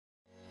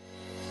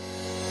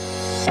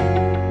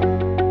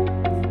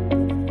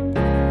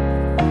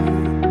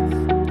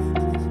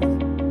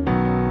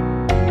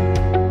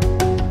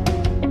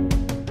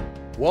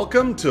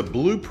Welcome to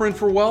Blueprint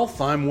for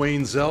Wealth. I'm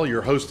Wayne Zell,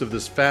 your host of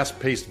this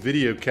fast-paced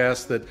video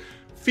cast that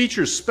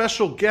features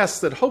special guests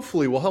that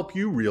hopefully will help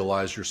you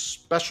realize your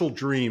special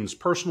dreams,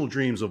 personal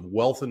dreams of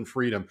wealth and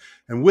freedom.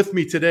 And with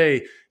me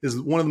today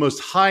is one of the most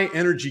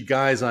high-energy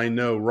guys I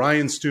know,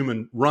 Ryan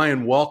Stewman.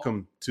 Ryan,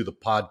 welcome to the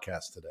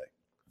podcast today.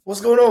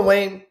 What's going on,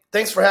 Wayne?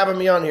 Thanks for having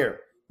me on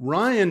here.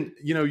 Ryan,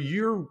 you know,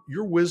 your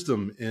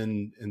wisdom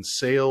in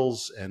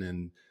sales and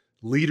in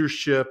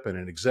leadership and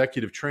in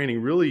executive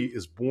training really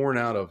is born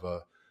out of a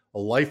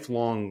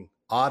lifelong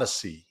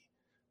odyssey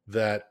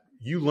that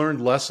you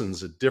learned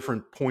lessons at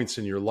different points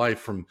in your life.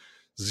 From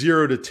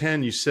 0 to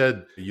 10, you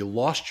said you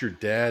lost your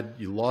dad,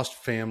 you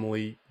lost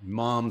family,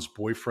 moms,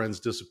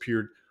 boyfriends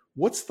disappeared.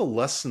 What's the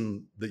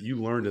lesson that you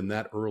learned in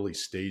that early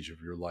stage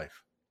of your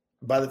life?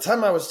 By the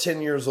time I was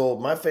 10 years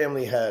old, my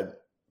family had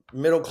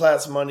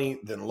middle-class money,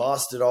 then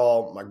lost it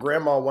all. My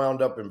grandma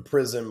wound up in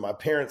prison. My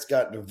parents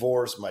got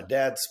divorced. My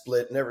dad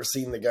split, never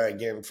seen the guy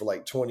again for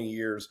like 20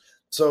 years.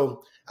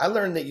 So I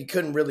learned that you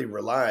couldn't really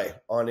rely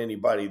on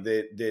anybody,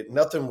 that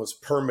nothing was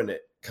permanent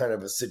kind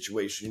of a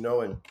situation, you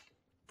know. And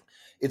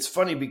it's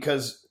funny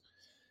because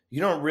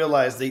you don't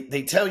realize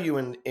they tell you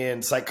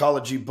in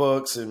psychology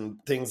books and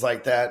things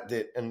like that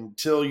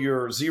until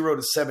you're 0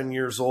 to 7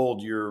 years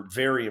old, you're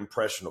very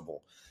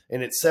impressionable.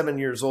 And at 7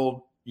 years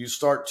old, you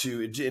start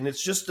to, and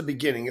it's just the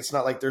beginning. It's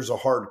not like there's a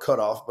hard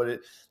cutoff, but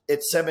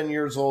at 7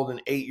 years old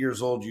and 8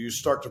 years old, you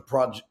start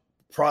to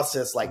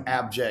process like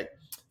abject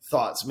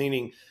thoughts,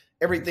 meaning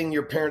everything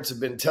your parents have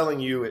been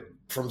telling you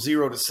from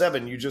 0 to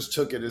 7, you just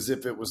took it as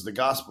if it was the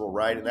gospel,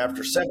 right? And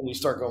after 7, you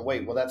start going,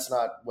 wait, well, that's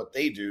not what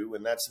they do,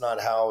 and that's not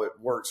how it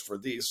works for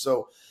these.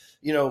 So,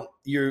 you know,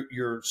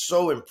 you're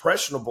so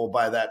impressionable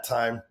by that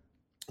time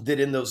that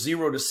in those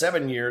 0 to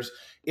 7 years,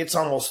 it's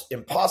almost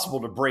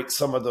impossible to break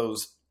some of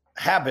those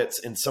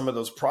habits and some of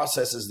those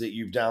processes that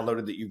you've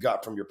downloaded that you've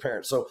got from your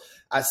parents. So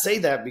I say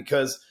that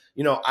because,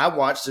 you know, I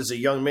watched as a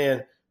young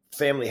man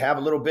family have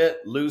a little bit,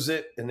 lose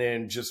it, and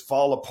then just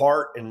fall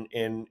apart. And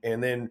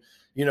then,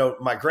 you know,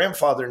 my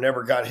grandfather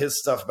never got his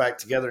stuff back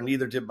together.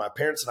 Neither did my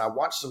parents. And I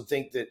watched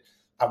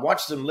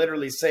them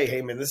literally say,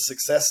 hey man, this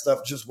success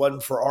stuff just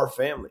wasn't for our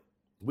family.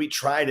 We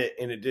tried it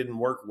and it didn't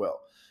work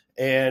well.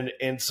 And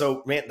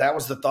so, man, that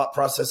was the thought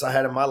process I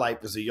had in my life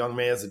as a young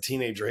man, as a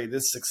teenager. Hey,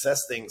 this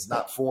success thing is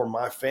not for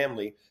my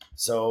family.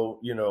 So,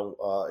 you know,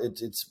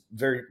 it's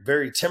very,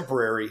 very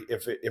temporary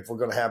if we're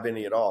going to have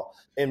any at all.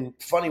 And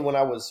funny, when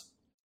I was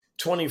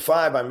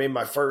 25, I made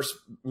my first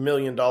 $1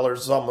 million,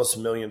 almost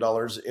 $1 million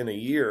in a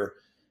year.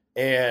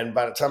 And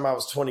by the time I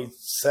was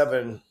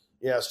 27,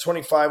 I was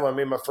 25 when I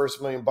made my first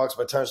 $1 million. By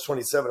the time I was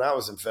 27, I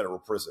was in federal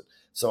prison.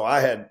 So I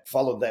had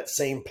followed that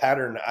same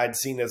pattern I'd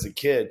seen as a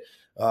kid,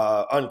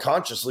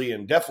 unconsciously,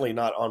 and definitely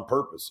not on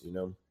purpose, you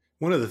know.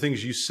 One of the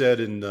things you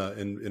said in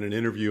an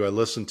interview I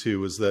listened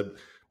to was that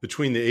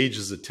between the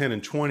ages of 10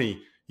 and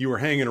 20, you were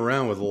hanging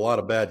around with a lot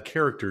of bad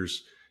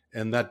characters,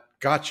 and that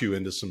got you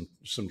into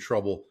some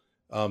trouble.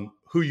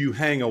 Who you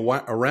hang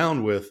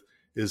around with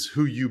is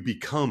who you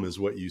become, is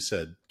what you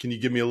said. Can you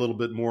give me a little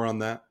bit more on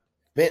that?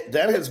 Man,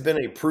 that has been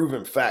a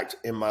proven fact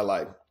in my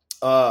life.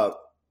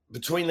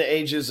 Between the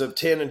ages of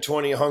 10 and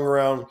 20, I hung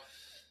around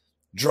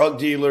drug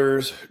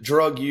dealers,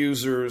 drug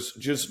users,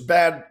 just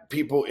bad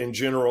people in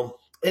general.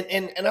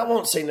 And I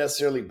won't say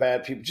necessarily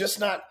bad people, just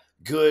not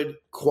good,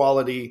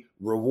 quality,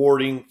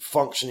 rewarding,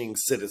 functioning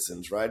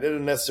citizens, right? It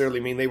doesn't necessarily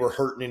mean they were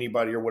hurting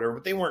anybody or whatever,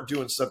 but they weren't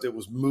doing stuff that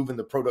was moving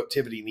the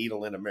productivity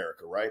needle in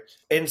America, right?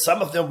 And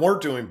some of them were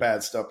doing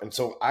bad stuff. And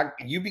so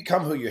you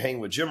become who you hang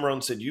with. Jim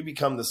Rohn said, you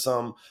become the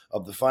sum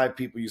of the 5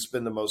 people you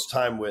spend the most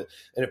time with.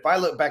 And if I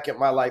look back at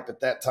my life at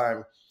that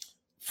time,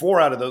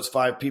 4 out of those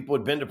 5 people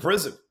had been to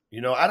prison.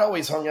 You know, I'd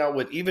always hung out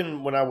with,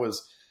 even when I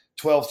was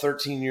 12,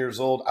 13 years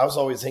old, I was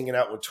always hanging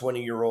out with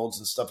 20-year-olds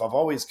and stuff. I've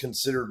always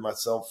considered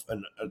myself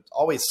and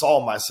always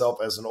saw myself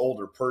as an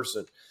older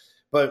person.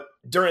 But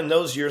during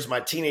those years, my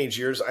teenage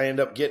years, I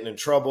ended up getting in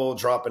trouble,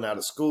 dropping out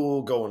of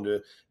school, going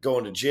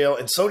to jail.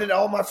 And so did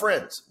all my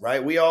friends,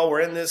 right? We all were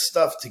in this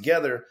stuff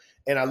together.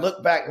 And I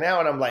look back now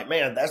and I'm like,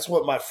 man, that's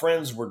what my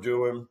friends were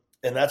doing.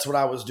 And that's what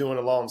I was doing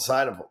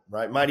alongside of them,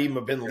 right? Might even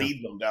have been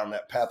leading them down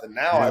that path. And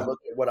now I look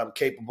at what I'm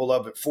capable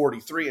of at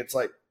 43. It's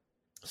like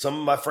some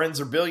of my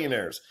friends are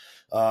billionaires.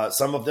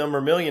 Some of them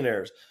are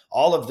millionaires.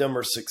 All of them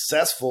are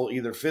successful,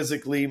 either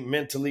physically,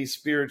 mentally,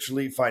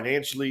 spiritually,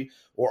 financially,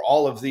 or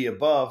all of the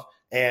above.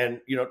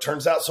 And, you know, it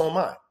turns out so am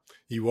I.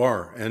 You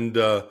are. And,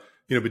 you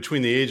know,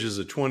 between the ages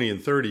of 20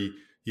 and 30,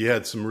 you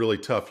had some really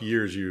tough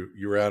years. You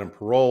were out on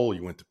parole.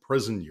 You went to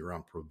prison. You were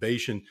on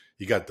probation.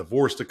 You got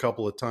divorced a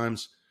couple of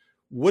times.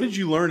 What did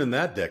you learn in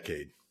that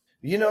decade?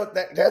 You know,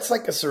 that's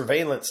like a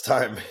surveillance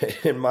time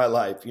in my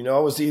life. You know,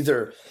 I was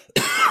either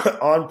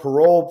on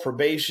parole,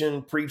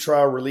 probation,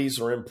 pretrial release,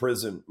 or in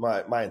prison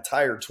my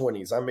entire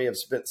 20s. I may have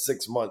spent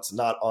 6 months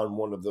not on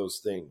one of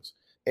those things.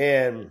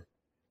 And,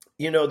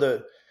 you know,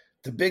 the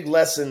big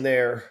lesson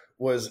there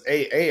was,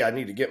 I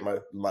need to get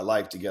my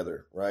life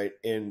together, right?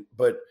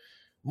 But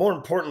more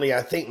importantly,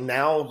 I think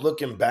now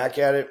looking back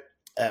at it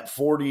at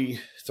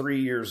 43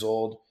 years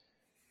old,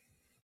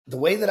 the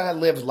way that I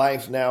live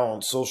life now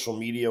on social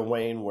media,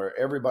 Wayne, where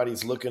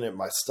everybody's looking at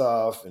my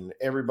stuff and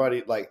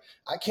everybody, like,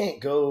 I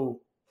can't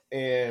go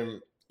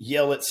and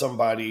yell at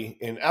somebody,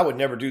 and I would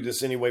never do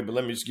this anyway, but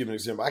let me just give an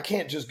example. I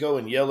can't just go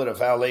and yell at a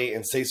valet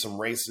and say some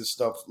racist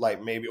stuff,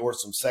 like maybe, or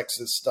some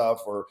sexist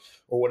stuff, or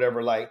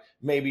whatever, like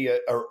maybe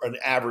an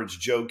average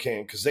Joe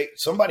can, because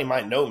somebody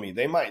might know me,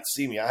 they might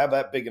see me. I have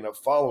that big enough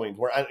following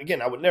where,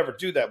 again, I would never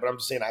do that, but I'm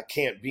just saying I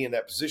can't be in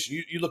that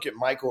position. You look at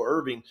Michael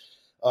Irving.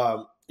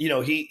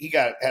 He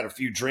had a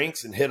few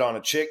drinks and hit on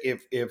a chick.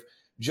 If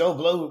Joe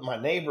Blow,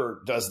 my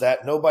neighbor, does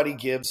that, nobody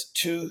gives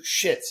two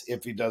shits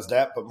if he does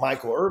that. But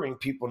Michael Irving,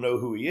 people know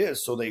who he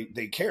is, so they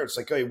care. It's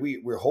like, hey,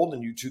 we're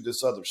holding you to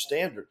this other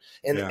standard,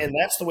 and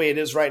that's the way it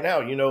is right now.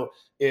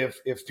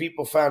 If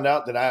people found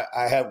out that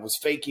I was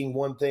faking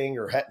one thing,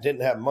 or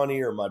didn't have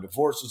money, or my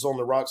divorce was on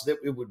the rocks, that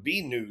it would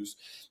be news.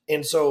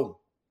 And so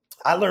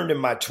I learned in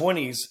my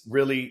 20s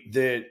really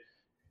that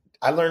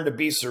I learned to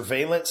be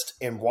surveillanced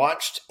and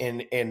watched,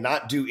 and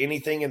not do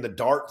anything in the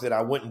dark that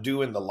I wouldn't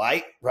do in the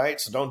light, right?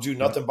 So don't do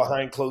nothing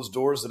behind closed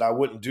doors that I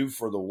wouldn't do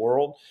for the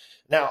world.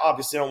 Now,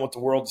 obviously, I don't want the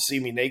world to see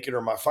me naked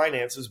or my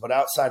finances, but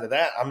outside of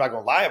that, I'm not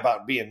going to lie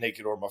about being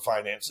naked or my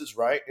finances,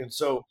 right? And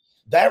so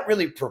that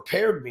really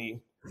prepared me,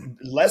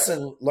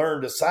 lesson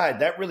learned aside,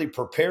 that really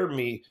prepared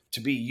me to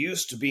be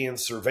used to being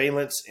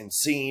surveillance and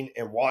seen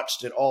and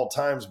watched at all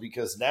times,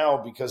 because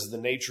of the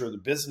nature of the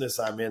business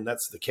I'm in,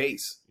 that's the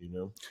case,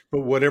 But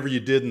whatever you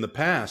did in the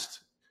past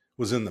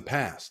was in the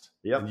past.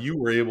 Yep. And you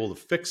were able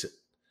to fix it.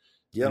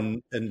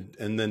 Yep.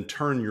 And then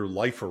turn your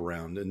life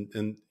around.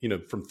 And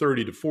from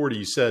 30 to 40,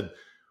 you said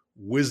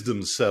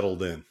wisdom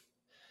settled in.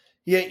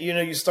 Yeah,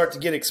 you start to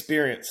get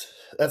experience.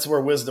 That's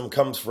where wisdom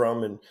comes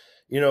from. And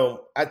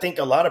I think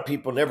a lot of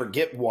people never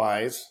get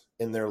wise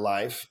in their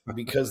life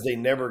because they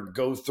never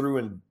go through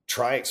and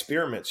try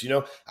experiments.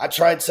 I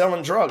tried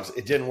selling drugs.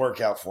 It didn't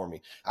work out for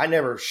me. I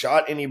never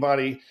shot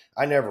anybody.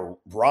 I never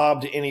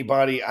robbed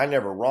anybody. I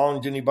never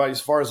wronged anybody.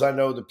 As far as I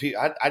know,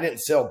 I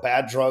didn't sell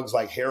bad drugs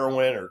like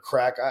heroin or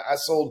crack. I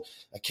sold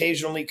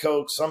occasionally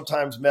coke,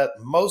 sometimes meth,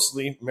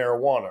 mostly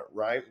marijuana,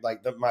 right?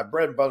 Like my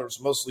bread and butter is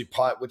mostly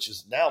pot, which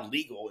is now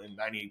legal in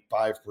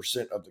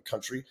 95% of the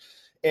country.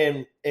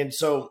 And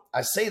so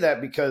I say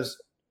that because,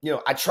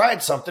 I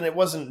tried something. It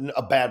wasn't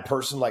a bad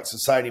person like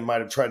society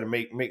might have tried to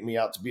make me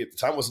out to be at the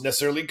time. I wasn't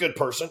necessarily a good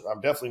person.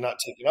 I'm definitely not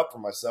taking up for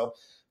myself,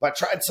 but I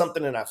tried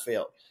something and I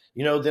failed.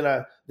 Then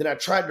I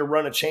tried to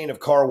run a chain of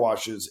car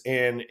washes,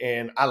 and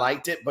I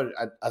liked it, but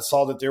I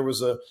saw that there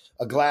was a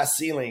glass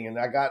ceiling, and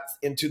I got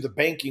into the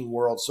banking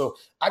world. So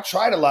I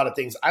tried a lot of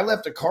things. I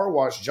left a car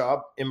wash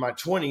job in my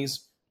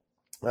 20s.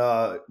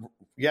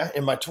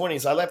 In my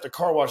 20s, I left a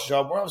car wash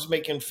job where I was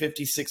making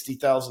 $50,000,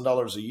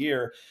 $60,000 a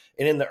year.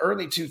 And in the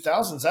early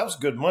 2000s, that was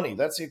good money.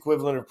 That's the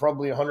equivalent of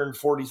probably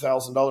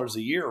 $140,000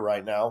 a year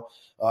right now,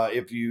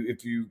 if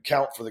you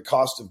count for the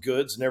cost of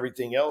goods and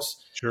everything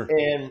else. Sure.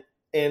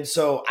 And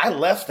so I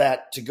left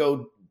that to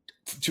go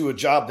to a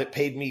job that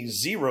paid me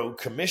zero,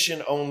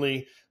 commission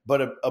only,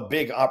 but a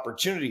big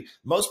opportunity.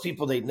 Most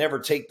people, they'd never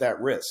take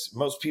that risk.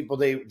 Most people,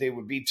 they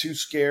would be too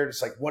scared.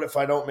 It's like, what if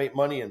I don't make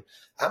money? And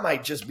I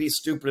might just be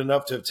stupid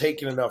enough to have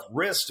taken enough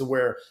risk to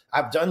where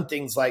I've done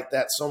things like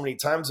that so many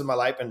times in my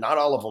life, and not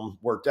all of them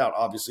worked out.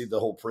 Obviously, the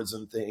whole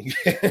prison thing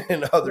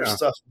and other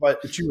stuff.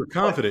 But you were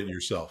confident in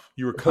yourself.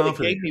 You were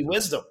confident. It gave me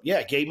wisdom. Yeah,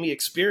 it gave me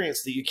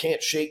experience that you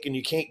can't shake and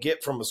you can't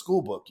get from a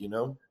school book,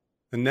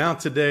 And now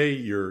today,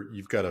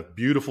 you've got a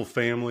beautiful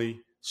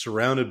family,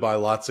 surrounded by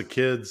lots of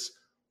kids.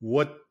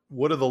 What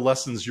are the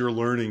lessons you're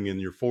learning in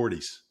your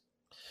 40s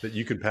that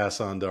you could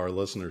pass on to our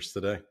listeners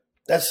today?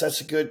 That's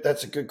a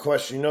good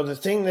question.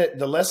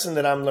 The lesson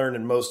that I'm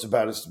learning most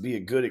about is to be a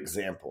good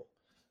example,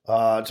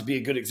 to be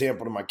a good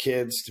example to my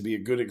kids, to be a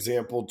good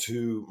example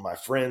to my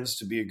friends,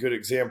 to be a good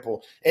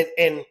example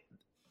and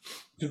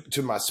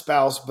to my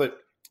spouse. But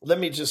let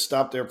me just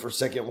stop there for a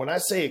second. When I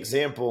say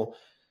example,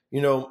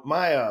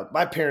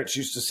 my parents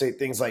used to say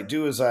things like,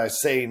 do as I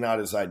say, not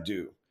as I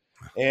do.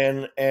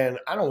 And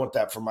I don't want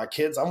that for my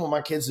kids. I want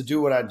my kids to do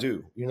what I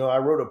do. I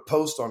wrote a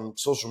post on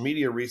social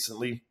media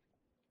recently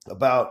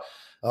about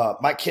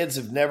my kids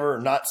have never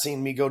not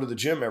seen me go to the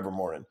gym every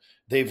morning.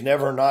 They've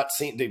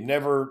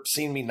never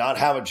seen me not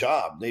have a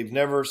job. They've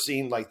never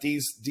seen like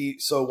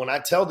so when I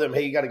tell them,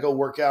 hey, you got to go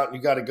work out and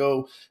you got to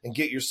go and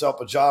get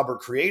yourself a job or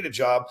create a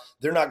job,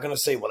 they're not going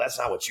to say, well, that's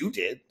not what you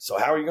did. So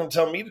how are you going to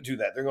tell me to do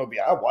that? They're going to be,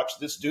 I watched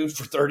this dude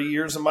for 30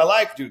 years of my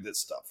life do this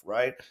stuff.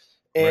 Right.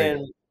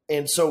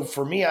 And so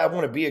for me, I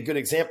want to be a good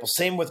example.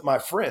 Same with my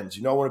friends.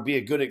 I want to be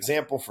a good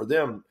example for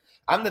them.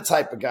 I'm the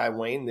type of guy,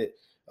 Wayne, that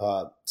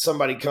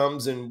somebody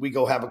comes and we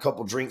go have a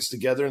couple drinks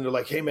together and they're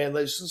like, hey, man,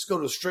 let's go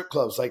to a strip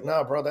club. It's like,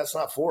 nah, bro, that's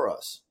not for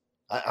us.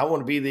 I want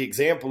to be the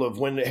example of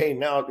when, hey,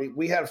 now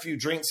we had a few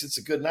drinks. It's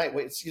a good night.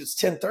 Wait,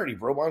 it's 10:30,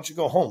 bro. Why don't you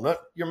go home?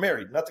 You're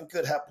married. Nothing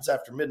good happens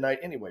after midnight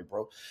anyway,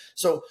 bro.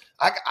 So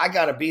I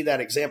got to be that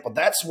example.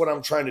 That's what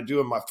I'm trying to do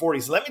in my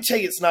 40s. Let me tell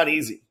you, it's not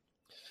easy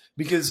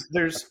because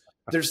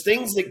there's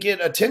things that get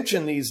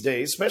attention these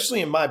days, especially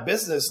in my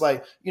business.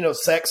 Like,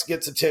 sex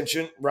gets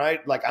attention,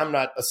 right? Like, I'm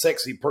not a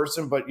sexy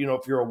person, but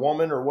if you're a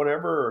woman or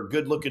whatever, or a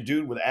good looking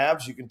dude with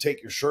abs, you can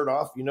take your shirt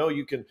off.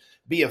 You can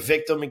be a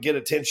victim and get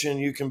attention.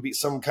 You can be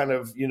some kind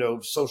of,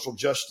 social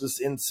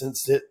justice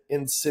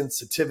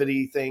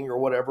insensitivity thing or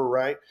whatever.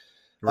 Right.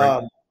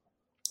 Right.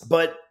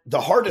 But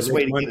the hardest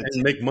way to get attention,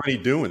 and make money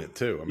doing it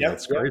too. I mean,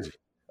 that's crazy.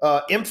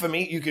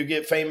 Infamy, you could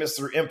get famous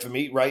through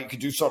infamy, right? You could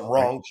do something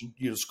wrong,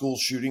 school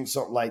shooting,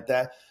 something like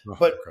that.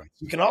 But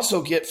you can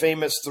also get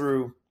famous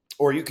through,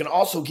 or you can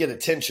also get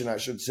attention, I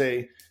should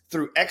say,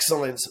 through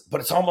excellence, but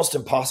it's almost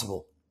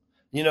impossible.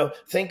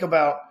 Think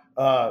about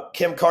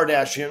Kim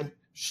Kardashian,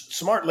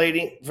 smart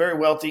lady, very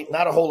wealthy,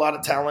 not a whole lot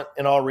of talent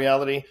in all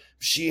reality.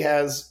 She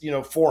has,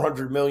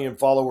 400 million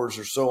followers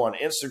or so on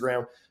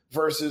Instagram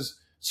versus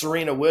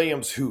Serena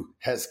Williams, who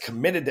has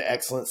committed to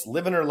excellence,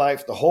 living her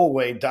life the whole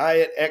way,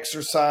 diet,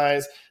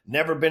 exercise,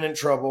 never been in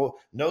trouble,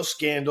 no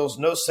scandals,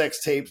 no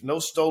sex tapes, no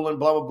stolen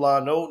blah, blah, blah,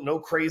 no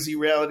crazy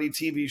reality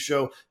TV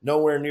show,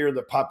 nowhere near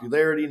the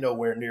popularity,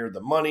 nowhere near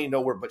the money,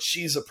 nowhere. But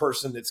she's a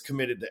person that's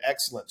committed to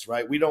excellence,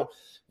 right? We don't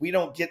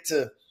get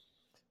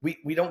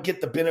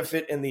the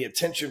benefit and the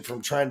attention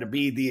from trying to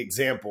be the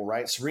example,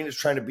 right? Serena's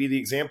trying to be the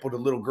example to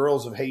little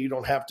girls of, hey, you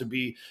don't have to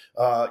be,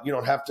 you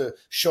don't have to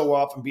show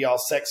off and be all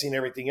sexy and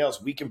everything else.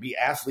 We can be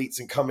athletes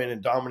and come in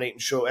and dominate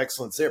and show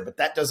excellence there. But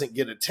that doesn't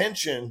get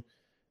attention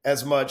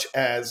as much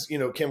as,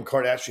 Kim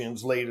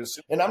Kardashian's latest.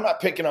 And I'm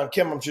not picking on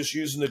Kim. I'm just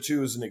using the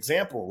two as an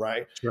example,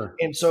 right? Sure.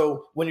 And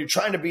so when you're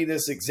trying to be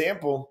this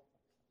example,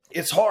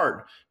 it's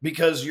hard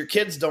because your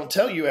kids don't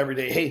tell you every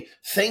day, hey,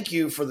 thank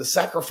you for the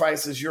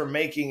sacrifices you're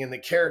making and the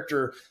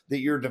character that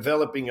you're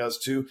developing us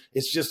to.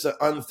 It's just an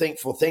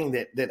unthankful thing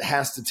that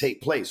has to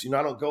take place.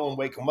 I don't go and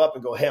wake them up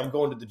and go, hey, I'm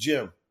going to the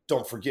gym.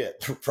 Don't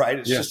forget, right?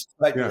 It's just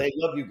like, they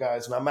love you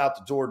guys and I'm out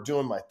the door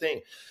doing my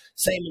thing.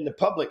 Same in the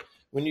public.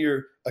 When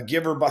you're a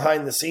giver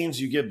behind the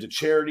scenes, you give to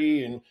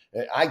charity, and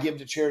I give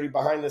to charity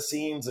behind the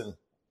scenes and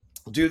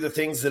do the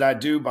things that I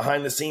do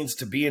behind the scenes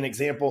to be an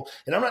example.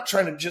 And I'm not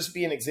trying to just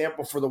be an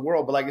example for the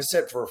world, but like I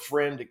said, for a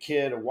friend, a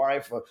kid, a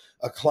wife,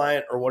 a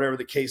client, or whatever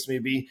the case may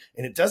be.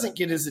 And it doesn't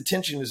get his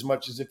attention as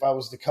much as if I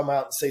was to come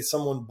out and say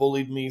someone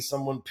bullied me,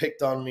 someone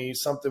picked on me,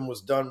 something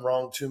was done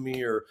wrong to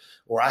me, or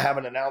I have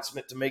an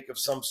announcement to make of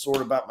some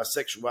sort about my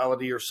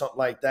sexuality or something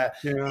like that.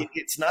 Yeah.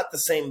 It's not the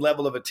same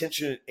level of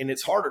attention, and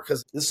it's harder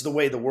because this is the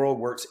way the world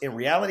works. In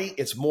reality,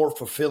 it's more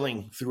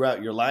fulfilling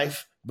throughout your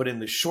life. But in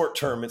the short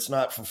term, it's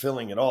not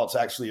fulfilling at all. It's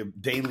actually a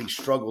daily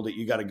struggle that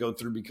you got to go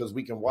through because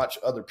we can watch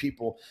other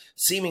people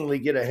seemingly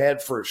get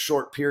ahead for a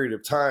short period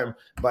of time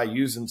by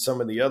using some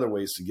of the other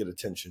ways to get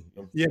attention.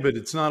 Yeah, but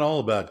it's not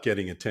all about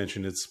getting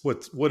attention. It's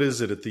what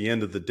is it at the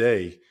end of the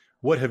day?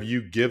 What have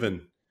you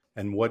given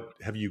and what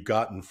have you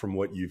gotten from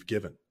what you've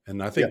given?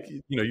 And I think,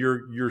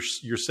 you're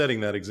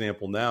setting that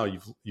example now.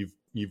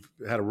 You've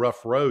had a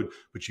rough road,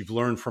 but you've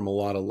learned from a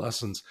lot of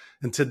lessons.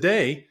 And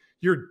today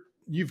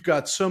you've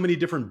got so many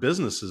different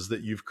businesses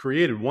that you've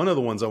created. One of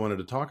the ones I wanted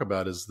to talk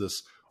about is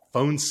this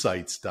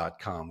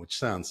phonesites.com, which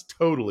sounds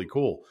totally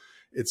cool.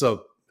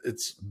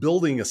 It's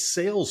building a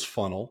sales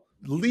funnel,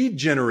 lead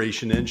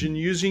generation engine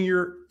using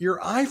your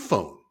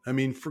iPhone. I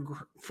mean, for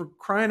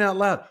crying out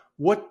loud.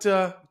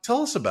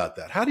 Tell us about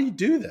that. How do you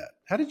do that?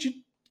 How did you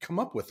come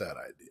up with that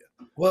idea?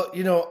 Well,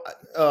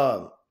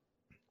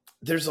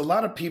 there's a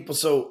lot of people.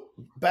 So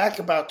back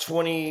about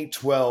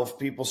 2012,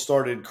 people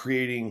started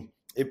creating.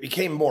 It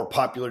became more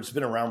popular. It's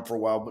been around for a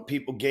while, but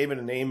people gave it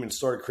a name and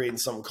started creating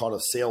something called a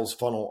sales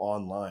funnel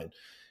online.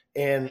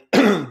 And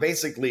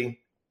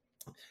basically,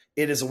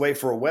 it is a way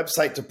for a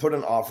website to put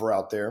an offer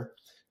out there,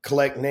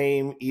 collect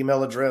name,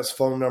 email address,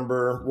 phone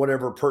number,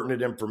 whatever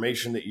pertinent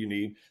information that you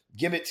need,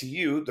 give it to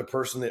you, the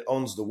person that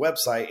owns the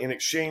website, in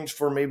exchange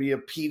for maybe a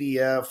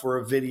PDF or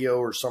a video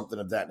or something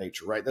of that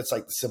nature, right? That's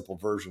like the simple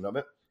version of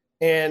it.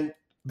 And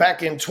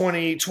back in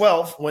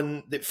 2012,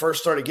 when it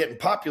first started getting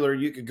popular,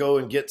 you could go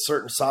and get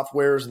certain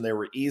softwares and they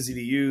were easy to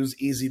use,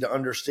 easy to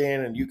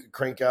understand, and you could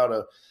crank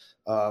out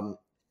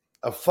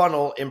a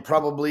funnel in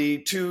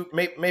probably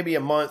maybe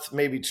a month,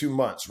 maybe 2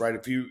 months, right?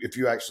 If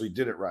you actually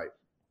did it right.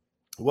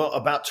 Well,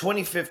 about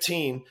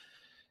 2015,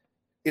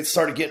 it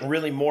started getting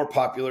really more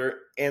popular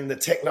and the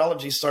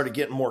technology started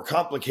getting more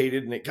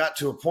complicated, and it got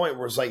to a point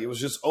where it was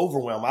just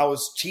overwhelmed. I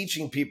was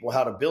teaching people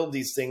how to build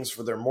these things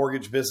for their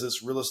mortgage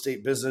business, real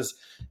estate business.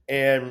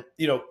 And,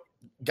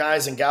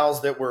 guys and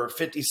gals that were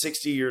 50,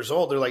 60 years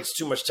old, they're like, it's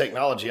too much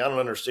technology. I don't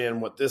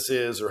understand what this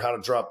is or how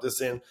to drop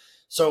this in.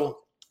 So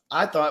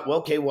I thought,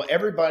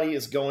 everybody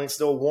is going,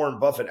 still Warren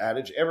Buffett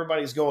adage,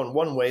 everybody's going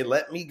one way.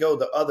 Let me go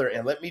the other,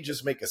 and let me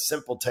just make a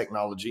simple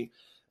technology.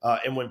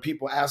 And when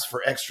people ask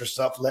for extra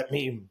stuff, let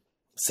me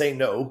say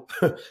no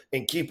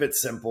and keep it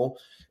simple.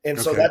 And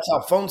so that's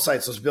how Phone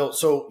Sites was built.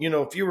 So,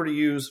 if you were to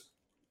use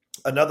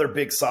another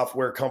big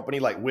software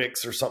company like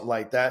Wix or something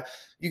like that,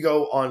 you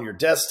go on your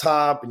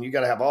desktop and you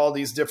got to have all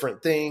these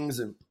different things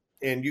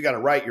and you got to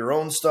write your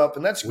own stuff.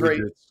 And that's great.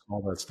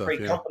 All that stuff.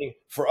 Great company.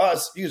 For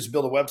us, you just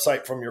build a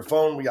website from your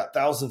phone. We got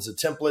thousands of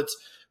templates.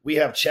 we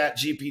have Chat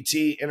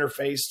GPT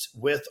interfaced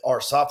with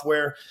our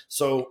software.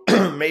 So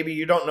maybe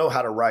you don't know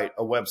how to write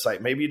a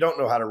website. Maybe you don't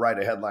know how to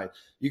write a headline.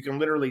 You can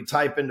literally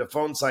type into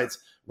phone sites,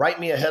 write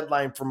me a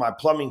headline for my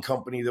plumbing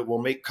company that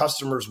will make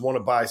customers want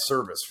to buy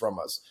service from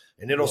us.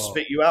 And it'll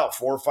spit you out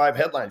 4 or 5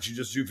 headlines. You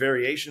just do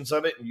variations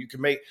of it, and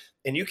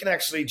you can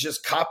actually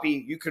just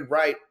copy. You could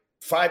write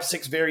 5,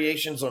 6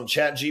 variations on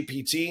Chat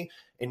GPT,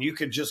 and you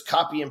could just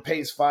copy and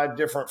paste 5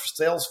 different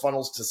sales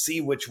funnels to see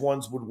which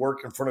ones would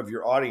work in front of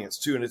your audience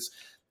too. And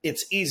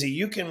it's easy.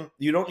 You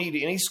don't need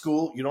any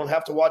school. You don't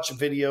have to watch a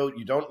video.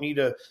 You don't need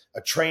a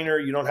trainer.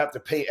 You don't have to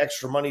pay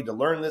extra money to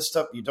learn this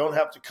stuff. You don't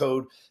have to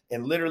code.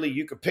 And literally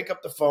you could pick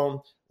up the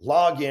phone,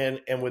 log in,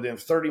 and within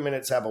 30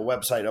 minutes have a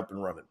website up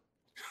and running.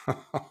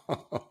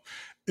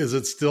 Is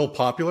it still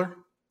popular?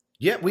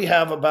 Yeah, we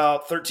have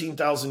about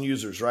 13,000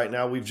 users right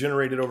now. We've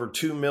generated over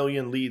 2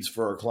 million leads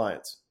for our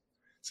clients.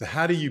 So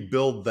how do you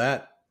build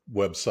that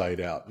website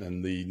out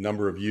and the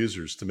number of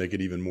users to make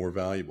it even more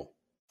valuable?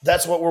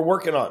 That's what we're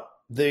working on.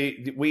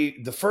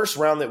 The first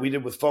round that we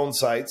did with phone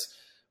sites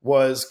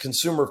was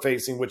consumer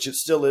facing, which it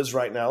still is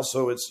right now.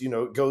 So it's,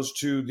 it goes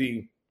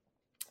to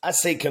I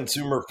say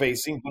consumer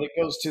facing, but it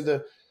goes to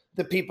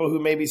the people who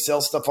maybe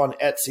sell stuff on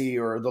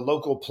Etsy or the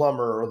local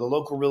plumber or the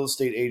local real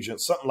estate agent,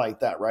 something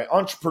like that, right?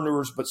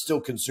 Entrepreneurs, but still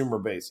consumer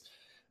based.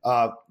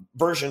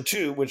 Version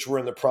 2, which we're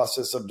in the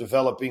process of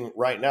developing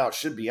right now, it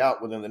should be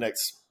out within the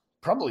next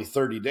probably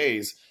 30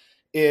 days,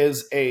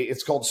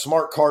 it's called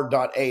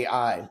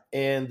smartcard.ai.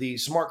 And the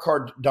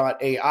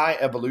smartcard.ai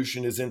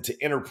evolution is into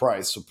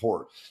enterprise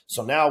support.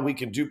 So now we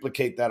can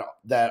duplicate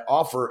that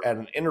offer at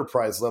an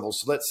enterprise level.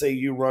 So let's say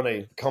you run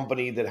a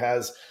company that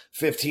has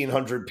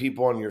 1,500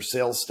 people on your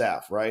sales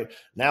staff, right?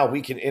 Now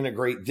we can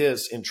integrate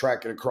this and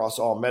track it across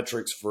all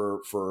metrics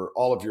for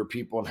all of your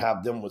people and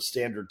have them with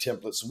standard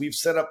templates. So we've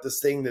set up this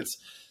thing that's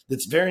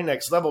very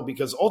next level,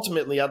 because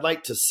ultimately I'd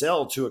like to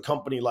sell to a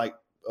company like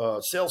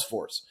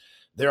Salesforce.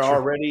 They're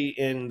already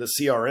in the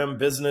CRM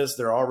business.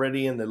 They're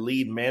already in the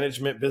lead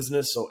management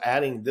business. So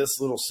adding this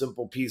little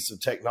simple piece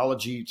of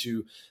technology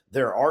to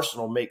their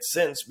arsenal makes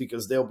sense,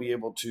 because they'll be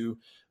able to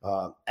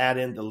add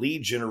in the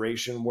lead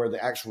generation where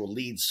the actual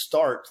leads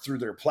start through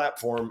their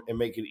platform and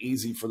make it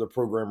easy for the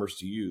programmers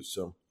to use.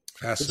 So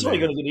it's only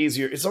going to get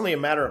easier. It's only a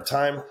matter of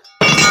time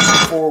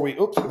before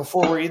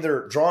we're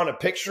either drawing a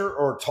picture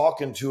or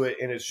talking to it,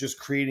 and it's just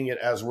creating it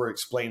as we're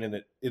explaining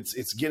it.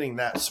 It's getting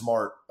that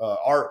smart.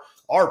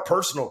 Our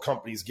personal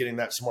company is getting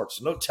that smart.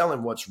 So no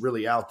telling what's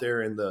really out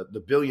there in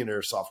the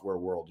billionaire software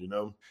world,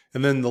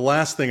 And then the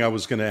last thing I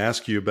was going to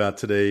ask you about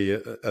today,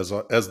 as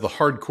the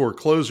hardcore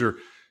closer,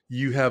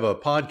 you have a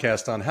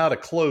podcast on how to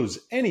close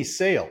any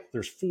sale.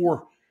 There's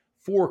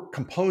four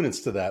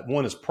components to that.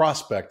 One is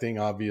prospecting,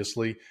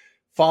 obviously,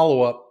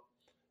 follow-up,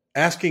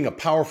 asking a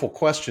powerful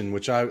question,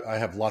 which I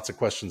have lots of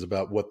questions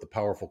about what the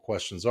powerful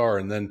questions are,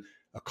 and then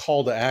a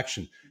call to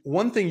action.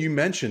 One thing you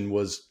mentioned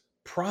was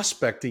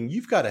prospecting.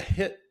 You've got to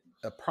hit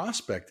a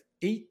prospect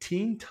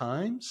 18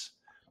 times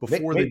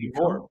before they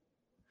become.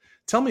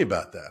 Tell me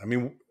about that. I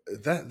mean,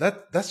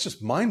 that's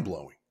just mind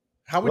blowing.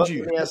 How would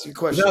you? Let me ask you a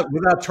question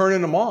without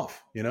turning them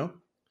off?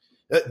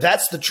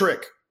 That's the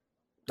trick.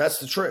 That's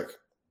the trick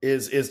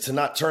is to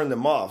not turn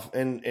them off.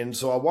 And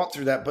so I'll walk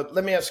through that. But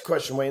let me ask you a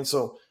question, Wayne.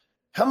 So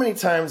how many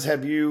times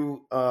have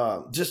you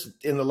just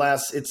in the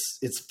last?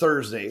 It's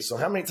Thursday. So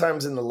how many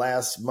times in the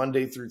last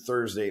Monday through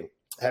Thursday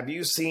have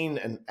you seen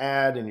an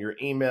ad in your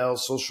email,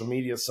 social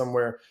media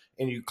somewhere,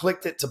 and you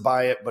clicked it to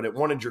buy it, but it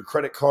wanted your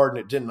credit card and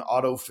it didn't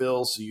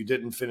autofill, so you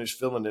didn't finish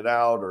filling it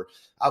out, or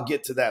I'll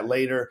get to that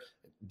later.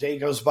 Day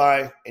goes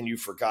by and you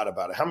forgot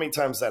about it. How many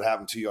times that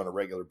happened to you on a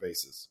regular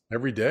basis?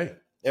 Every day.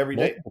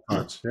 Multiple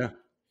times, yeah.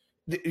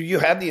 You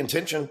had the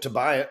intention to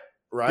buy it,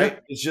 right? Yeah.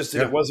 It's just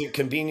that it wasn't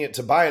convenient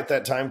to buy at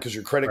that time because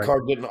your credit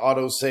card didn't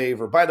auto save.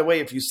 Or by the way,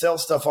 if you sell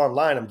stuff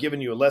online, I'm giving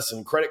you a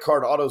lesson. Credit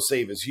card auto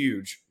save is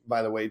huge,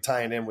 by the way,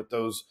 tying in with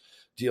those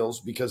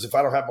deals, because if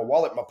I don't have my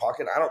wallet in my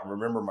pocket, I don't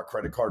remember my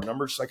credit card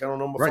number. It's like I don't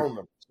know my phone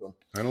number. So,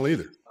 I don't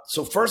either.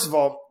 So first of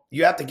all,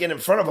 you have to get in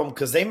front of them,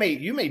 because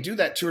you may do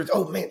that 2 or 3.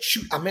 Oh man,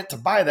 shoot, I meant to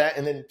buy that,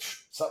 and then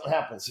something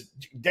happens.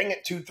 Dang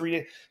it, 2, 3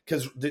 days,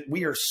 because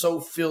we are so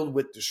filled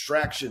with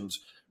distractions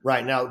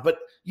right now. But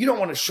you don't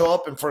want to show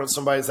up in front of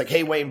somebody. It's like,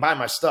 hey Wayne, buy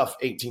my stuff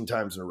 18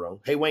 times in a row.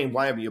 Hey Wayne,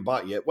 why haven't you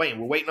bought yet? Wayne,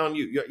 we're waiting on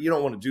you. You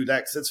don't want to do that,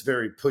 because it's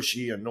very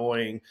pushy,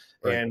 annoying,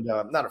 and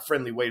not a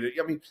friendly way to.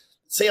 I mean,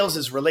 sales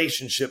is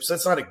relationships.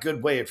 That's not a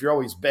good way. If you're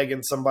always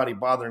begging somebody,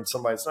 bothering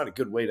somebody, it's not a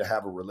good way to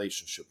have a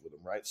relationship with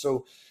them, right?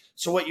 So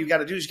what you got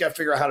to do is you got to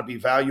figure out how to be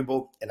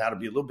valuable and how to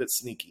be a little bit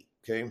sneaky,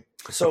 okay?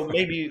 So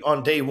maybe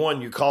on day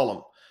 1 you call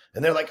them,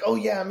 and they're like, oh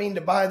yeah, I mean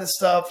to buy this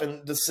stuff,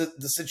 and the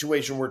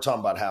situation we're talking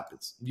about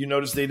happens. You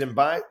notice they didn't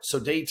buy. So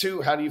day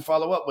 2, how do you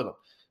follow up with them?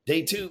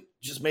 Day 2,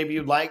 just maybe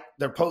you like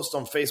their post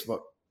on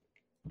Facebook,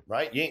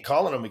 right? You ain't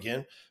calling them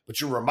again,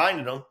 but you're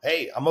reminding them,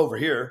 hey, I'm over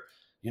here.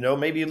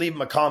 Maybe you leave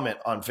them a comment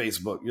on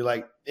Facebook. You're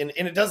like, and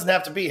it doesn't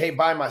have to be, hey,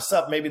 buy my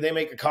stuff. Maybe they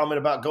make a comment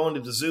about going to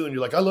the zoo and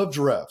you're like, I love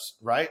giraffes,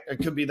 right?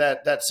 It could be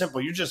that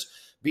simple. You're just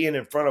being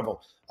in front of them.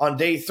 On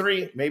day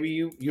 3, maybe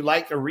you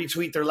like or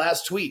retweet their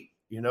last tweet.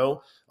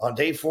 On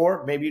day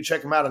 4, maybe you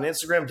check them out on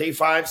Instagram. Day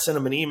 5, send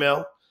them an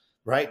email.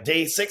 Right.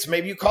 Day 6,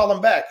 maybe you call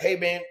them back. Hey,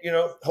 man,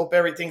 hope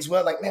everything's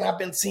well. Like, man, I've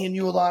been seeing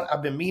you a lot.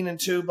 I've been meaning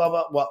to, blah,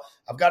 blah. Well,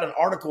 I've got an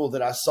article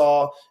that I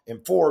saw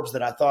in Forbes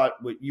that I thought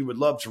you would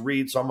love to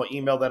read. So I'm going to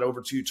email that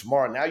over to you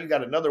tomorrow. Now you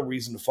got another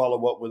reason to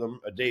follow up with them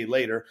a day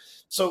later.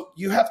 So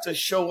you have to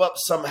show up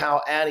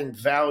somehow adding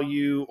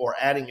value or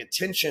adding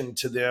attention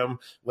to them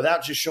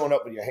without just showing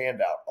up with your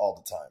hand out all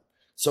the time.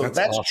 So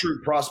that's awesome.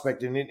 True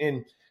prospecting.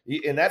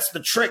 And that's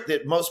the trick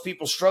that most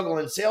people struggle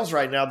in sales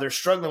right now. They're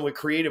struggling with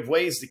creative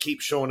ways to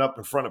keep showing up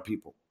in front of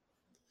people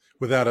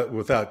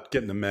without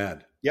getting them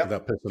mad,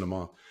 without pissing them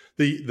off.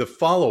 The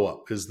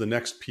follow-up is the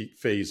next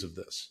phase of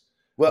this.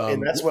 Well,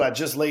 and that's what I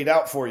just laid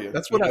out for you.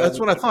 That's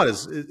what I thought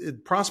is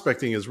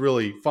prospecting is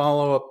really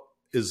follow-up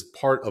is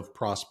part of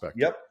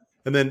prospecting. Yep.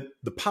 And then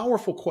the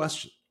powerful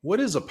question. What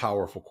is a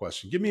powerful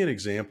question? Give me an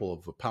example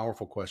of a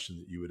powerful question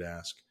that you would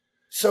ask.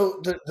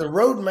 So the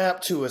roadmap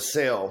to a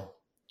sale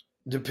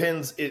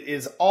depends. It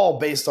is all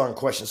based on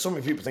questions. So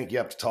many people think you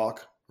have to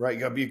talk, right? You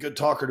got to be a good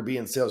talker to be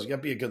in sales. You got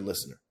to be a good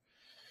listener.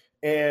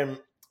 And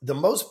the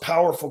most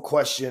powerful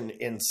question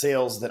in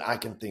sales that I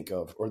can think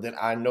of or that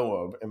I know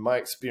of in my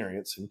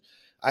experience, and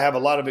I have a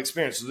lot of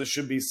experience, so this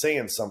should be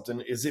saying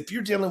something, is if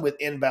you're dealing with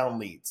inbound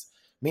leads,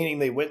 meaning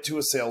they went to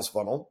a sales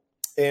funnel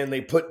and they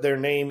put their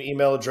name,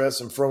 email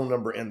address, and phone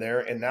number in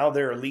there, and now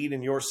they're a lead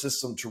in your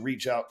system to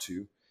reach out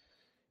to.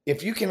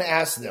 If you can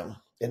ask them,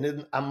 and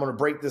then I'm going to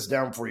break this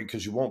down for you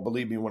because you won't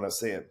believe me when I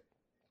say it.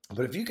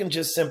 But if you can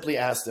just simply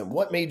ask them,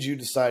 what made you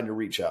decide to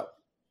reach out?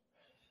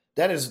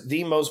 That is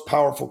the most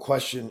powerful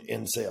question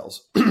in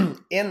sales.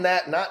 In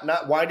that,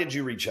 not why did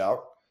you reach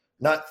out?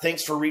 Not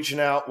thanks for reaching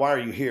out. Why are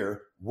you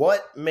here?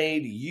 What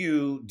made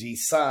you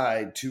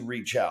decide to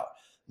reach out?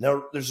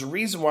 Now, there's a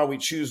reason why we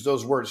choose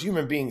those words.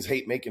 Human beings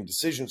hate making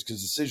decisions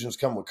because decisions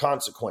come with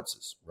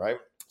consequences, right?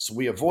 So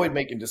we avoid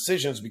making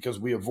decisions because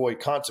we avoid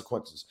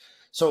consequences.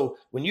 So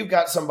when you've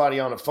got somebody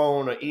on a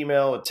phone, an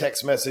email, a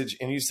text message,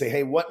 and you say,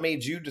 hey, what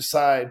made you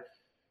decide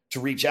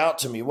to reach out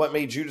to me? What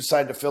made you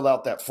decide to fill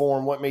out that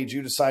form? What made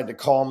you decide to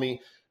call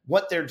me?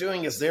 What they're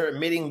doing is they're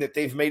admitting that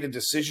they've made a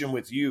decision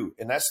with you.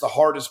 And that's the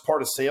hardest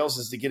part of sales,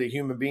 is to get a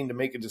human being to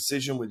make a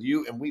decision with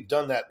you. And we've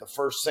done that the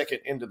first second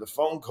into the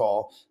phone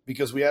call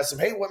because we asked them,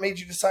 hey, what made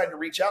you decide to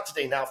reach out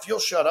today? Now, if you'll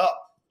shut up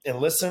and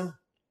listen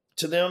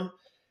to them,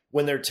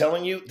 when they're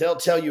telling you, they'll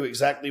tell you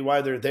exactly why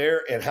they're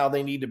there and how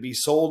they need to be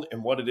sold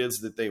and what it is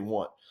that they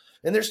want.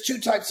 And there's 2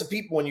 types of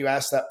people when you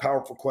ask that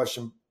powerful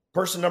question.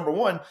 Person number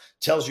 1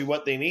 tells you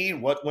what they need,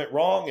 what went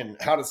wrong, and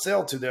how to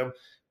sell to them.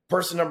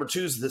 Person number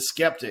 2 is the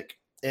skeptic.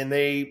 And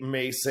they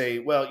may say,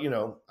 well,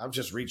 I'm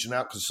just reaching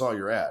out because I saw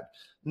your ad.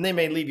 And they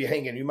may leave you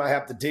hanging. You might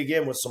have to dig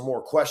in with some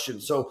more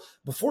questions. So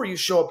before you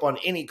show up on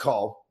any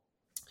call,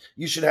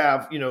 you should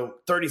have,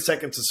 30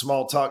 seconds of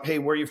small talk. Hey,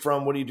 where are you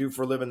from? What do you do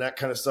for a living? That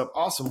kind of stuff.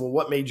 Awesome. Well,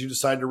 what made you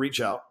decide to reach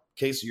out?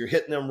 Okay, so you're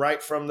hitting them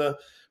right from the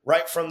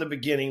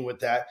beginning with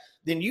that.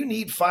 Then you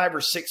need 5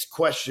 or 6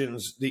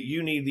 questions that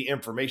you need the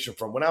information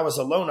from. When I was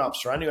a loan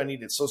officer, I knew I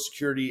needed Social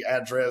Security,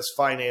 address,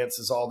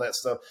 finances, all that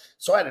stuff.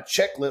 So I had a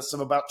checklist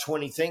of about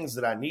 20 things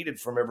that I needed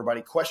from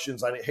everybody.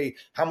 Questions. Hey,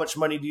 how much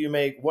money do you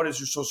make? What is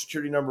your Social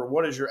Security number?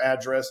 What is your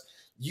address?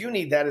 You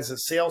need that as a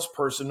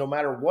salesperson, no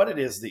matter what it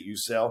is that you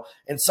sell.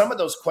 And some of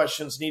those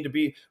questions need to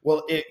be,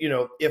 well,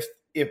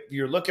 if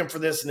you're looking for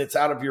this and it's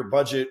out of your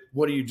budget,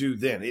 what do you do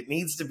then? It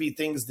needs to be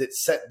things that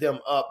set them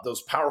up,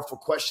 those powerful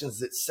questions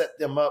that set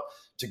them up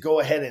to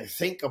go ahead and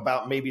think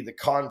about maybe the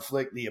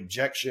conflict, the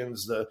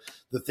objections,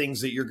 the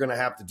things that you're going to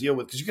have to deal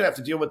with, because you're going to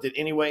have to deal with it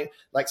anyway.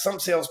 Like some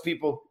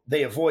salespeople,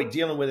 they avoid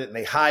dealing with it and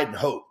they hide and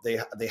hope.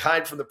 They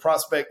hide from the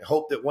prospect,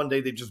 hope that one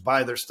day they just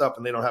buy their stuff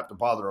and they don't have to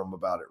bother them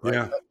about it.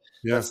 Right?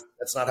 Yeah.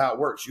 That's not how it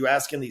works. You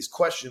asking these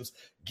questions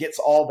gets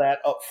all that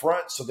up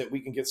front so that we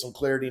can get some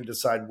clarity and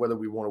decide whether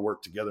we want to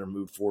work together and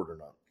move forward or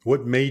not.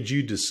 What made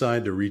you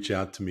decide to reach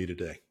out to me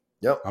today?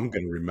 Yep. I'm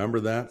going to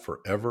remember that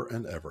forever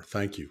and ever.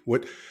 Thank you.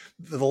 What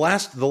the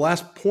last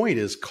point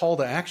is call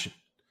to action.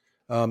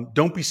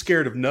 Don't be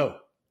scared of no,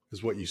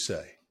 is what you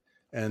say.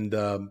 And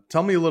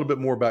tell me a little bit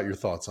more about your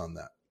thoughts on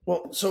that.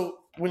 Well, so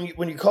when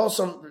you call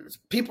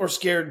people are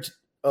scared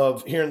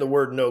of hearing the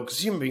word no, because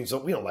human beings,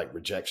 we don't like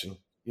rejection,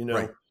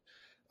 Right.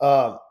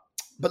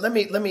 But let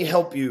me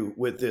help you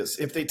with this.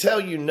 If they tell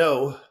you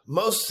no,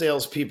 most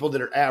salespeople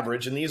that are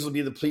average, and these will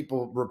be the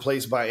people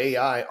replaced by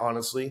AI,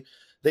 honestly,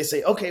 they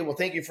say, okay, well,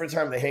 thank you for the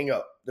time. They hang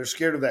up. They're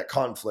scared of that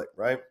conflict,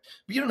 right?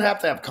 But you don't have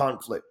to have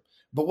conflict.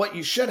 But what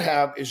you should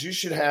have is you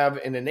should have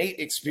an innate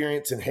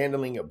experience in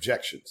handling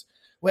objections.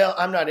 Well,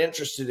 I'm not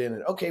interested in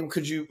it. Okay, well,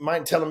 could you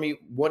mind telling me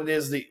what it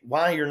is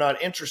why you're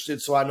not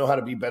interested so I know how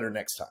to be better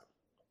next time?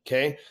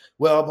 Okay,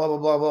 well, blah, blah,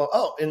 blah, blah.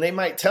 Oh, and they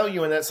might tell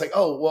you, and that's like,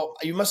 oh, well,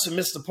 you must have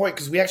missed the point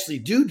because we actually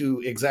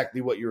do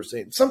exactly what you were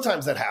saying.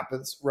 Sometimes that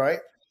happens, right?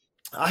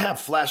 I have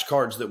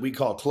flashcards that we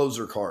call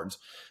closer cards.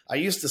 I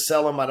used to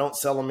sell them. I don't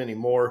sell them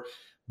anymore.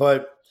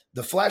 But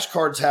The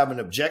flashcards have an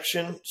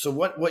objection. So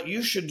what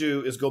you should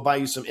do is go buy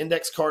you some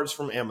index cards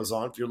from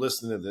Amazon if you're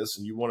listening to this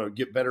and you want to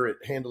get better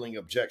at handling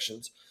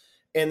objections.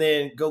 And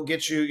then go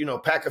get you, a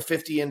pack of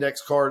 50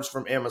 index cards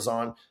from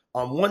Amazon.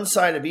 On one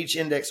side of each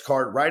index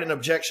card, write an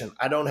objection.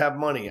 I don't have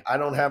money. I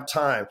don't have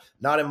time.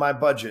 Not in my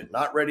budget.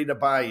 Not ready to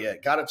buy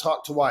yet. Got to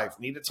talk to wife.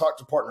 Need to talk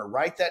to partner.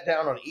 Write that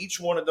down on each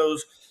one of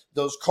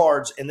those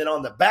cards. And then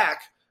on the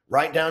back,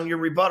 write down your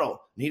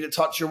rebuttal. Need to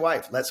talk to your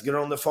wife. Let's get her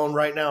on the phone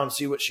right now and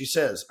see what she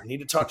says. I need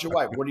to talk to your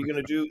wife. What are you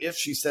going to do if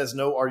she says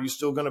no? Are you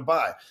still going to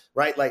buy?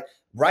 Right? Like,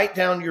 write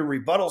down your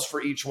rebuttals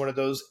for each one of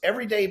those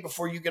every day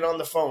before you get on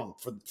the phone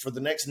for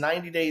the next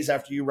 90 days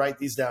after you write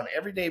these down.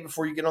 Every day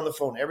before you get on the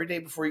phone, every day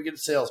before you get to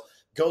sales,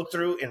 go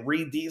through and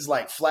read these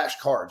like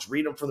flashcards.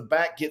 Read them from the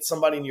back. Get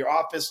somebody in your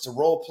office to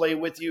role play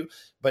with you.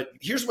 But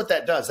here's what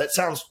that does. That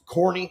sounds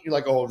corny. You're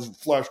like, oh,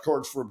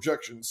 flashcards for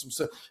objections.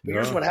 But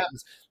here's what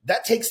happens.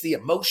 That takes the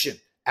emotion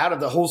out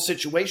of the whole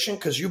situation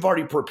because you've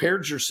already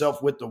prepared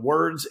yourself with the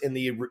words and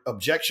the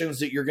objections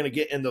that you're going to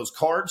get in those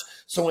cards.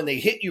 So when they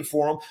hit you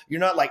for them, you're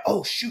not like,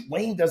 oh, shoot,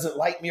 Wayne doesn't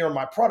like me or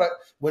my product.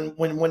 When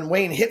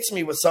Wayne hits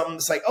me with something,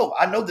 it's like, oh,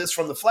 I know this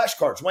from the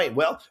flashcards. Wayne,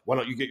 well, why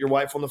don't you get your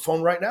wife on the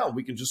phone right now?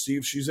 We can just see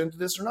if she's into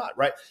this or not,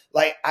 right?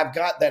 Like, I've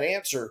got that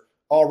answer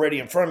already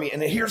in front of me.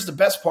 And then here's the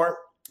best part.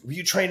 When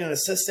you train an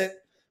assistant,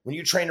 when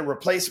you train a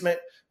replacement,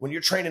 when you're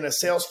training a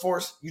sales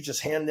force, you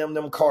just hand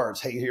them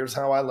cards. Hey, here's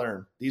how I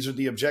learned. These are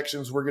the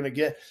objections we're going to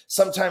get.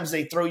 Sometimes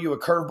they throw you a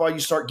curveball. You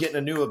start getting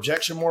a new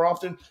objection more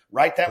often.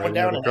 Write that one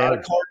down and add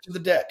a card to the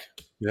deck.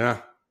 Yeah,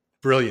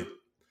 brilliant.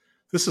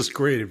 This is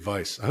great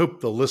advice. I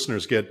hope the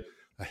listeners get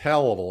a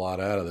hell of a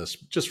lot out of this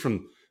just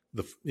from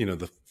the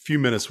few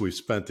minutes we've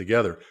spent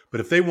together.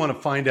 But if they want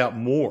to find out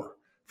more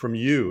from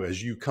you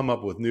as you come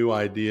up with new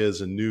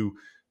ideas and new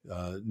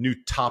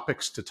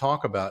topics to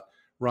talk about,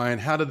 Ryan,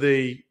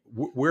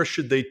 where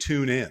should they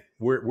tune in?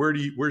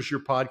 Where's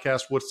your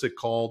podcast? What's it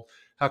called?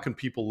 How can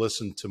people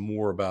listen to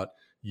more about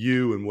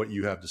you and what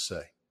you have to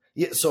say?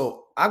 Yeah,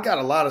 so I've got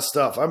a lot of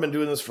stuff. I've been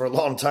doing this for a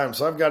long time.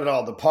 So I've got it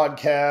all, the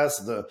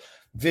podcasts, the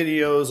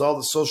videos, all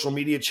the social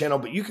media channel,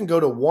 but you can go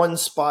to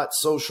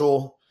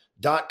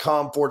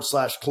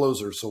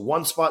onespotsocial.com/closer. So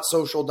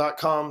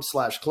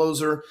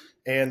onespotsocial.com/closer.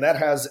 And that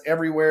has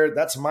everywhere.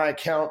 That's my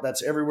account.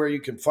 That's everywhere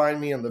you can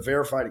find me on the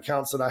verified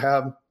accounts that I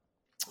have.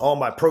 All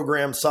my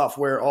program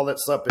software, all that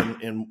stuff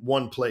in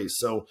one place.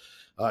 So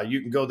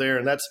you can go there,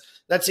 and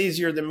that's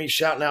easier than me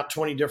shouting out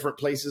 20 different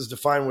places to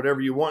find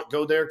whatever you want.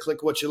 Go there,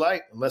 click what you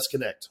like, and let's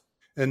connect.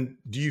 And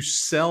do you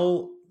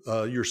sell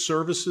your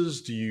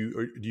services? Do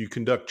you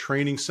conduct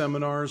training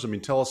seminars? I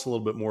mean, tell us a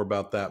little bit more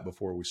about that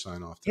before we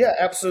sign off today. Yeah,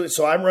 absolutely.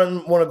 So I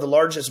run one of the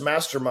largest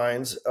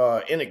masterminds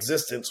in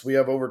existence. We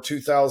have over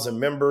 2,000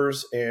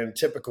 members, and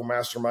typical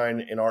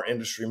mastermind in our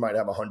industry might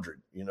have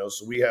 100.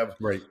 So we have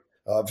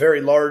a very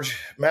large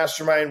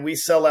mastermind. We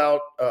sell out.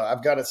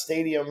 I've got a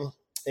stadium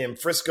in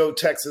Frisco,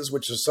 Texas,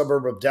 which is a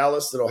suburb of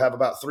Dallas, that'll have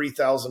about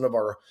 3,000 of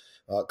our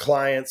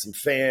clients and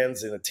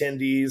fans and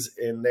attendees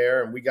in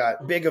there. And we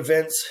got big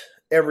events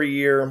every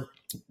year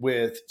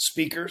with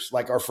speakers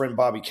like our friend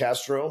Bobby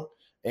Castro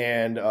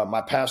and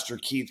my pastor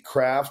Keith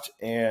Kraft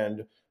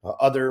and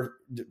other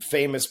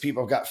famous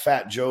people. I've got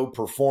Fat Joe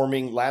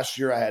performing. Last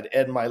year I had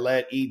Ed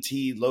Milet,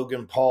 E.T.,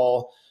 Logan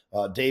Paul,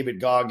 David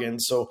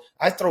Goggins. So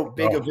I throw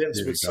big events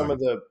David with some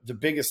Goggins. Of the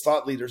biggest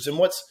thought leaders. And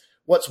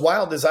what's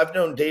wild is I've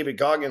known David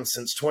Goggins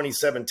since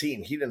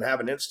 2017. He didn't have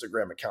an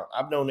Instagram account.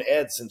 I've known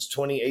Ed since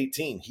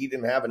 2018. He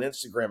didn't have an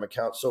Instagram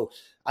account. So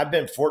I've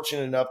been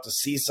fortunate enough to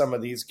see some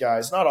of these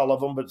guys, not all of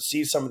them, but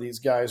see some of these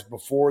guys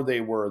before they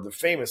were the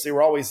famous. They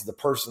were always the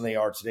person they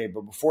are today,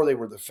 but before they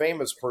were the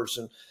famous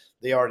person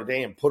they are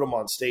today, and put them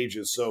on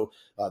stages. So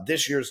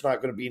this year it's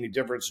not going to be any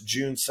difference.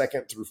 June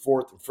 2nd through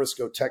 4th in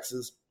Frisco,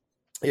 Texas.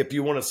 If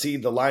you want to see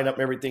the lineup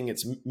and everything,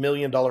 it's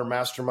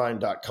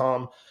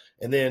milliondollarmastermind.com.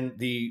 And then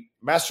the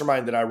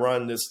mastermind that I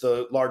run, that's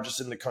the largest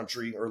in the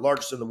country or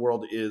largest in the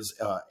world, is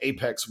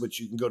Apex,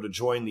 which you can go to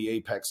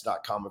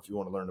jointheapex.com if you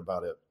want to learn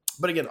about it.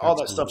 But again, all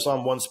that stuff's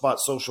on One Spot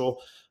Social,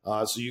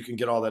 so you can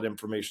get all that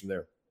information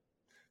there.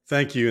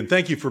 Thank you. And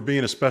thank you for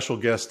being a special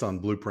guest on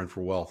Blueprint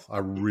for Wealth. I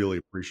really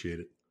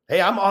appreciate it. Hey,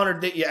 I'm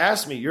honored that you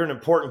asked me. You're an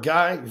important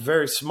guy. You're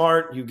very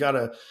smart. You've got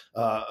a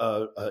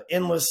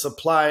endless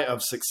supply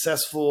of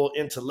successful,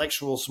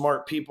 intellectual,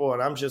 smart people,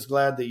 and I'm just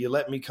glad that you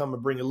let me come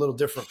and bring a little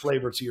different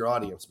flavor to your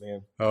audience,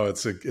 man. Oh,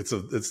 it's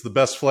the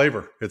best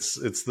flavor. It's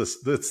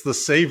the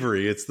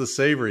savory. It's the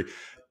savory.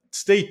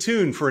 Stay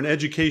tuned for an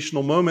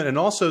educational moment, and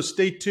also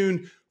stay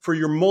tuned for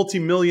your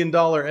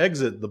multi-million-dollar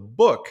exit. The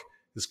book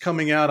is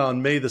coming out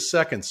on May the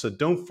 2nd, so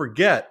don't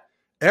forget,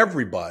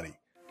 everybody.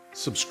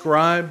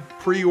 Subscribe,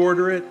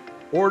 pre-order it,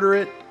 order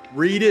it,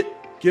 read it,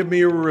 give me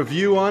a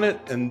review on it,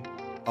 and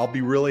I'll be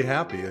really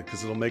happy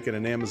because it'll make it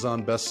an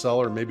Amazon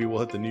bestseller. Maybe we'll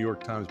hit the New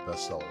York Times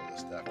bestseller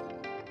list after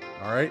that.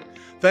 All right.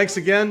 Thanks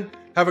again.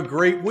 Have a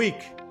great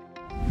week.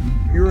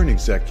 You're an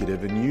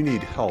executive and you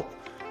need help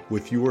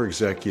with your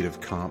executive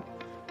comp.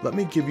 Let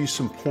me give you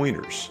some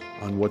pointers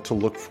on what to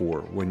look for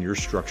when you're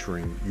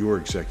structuring your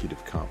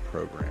executive comp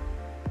program.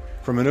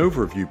 From an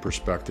overview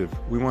perspective,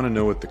 we want to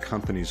know what the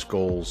company's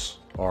goals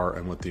are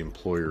and what the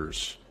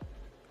employees'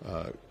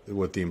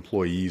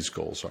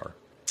 goals are.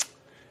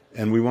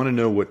 And we want to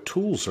know what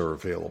tools are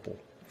available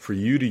for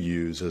you to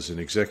use as an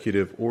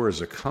executive or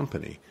as a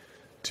company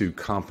to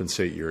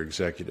compensate your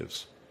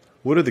executives.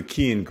 What are the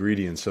key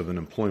ingredients of an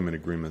employment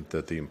agreement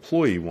that the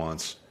employee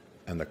wants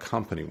and the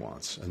company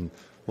wants? And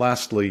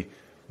lastly,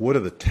 what are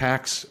the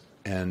tax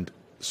and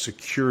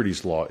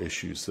securities law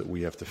issues that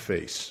we have to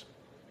face?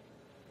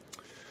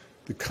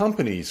 The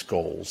company's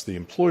goals, the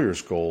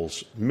employer's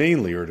goals,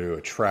 mainly are to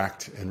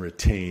attract and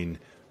retain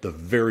the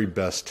very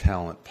best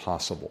talent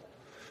possible.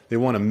 They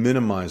want to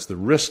minimize the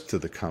risk to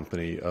the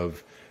company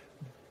of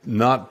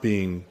not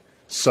being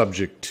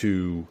subject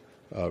to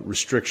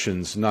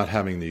restrictions, not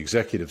having the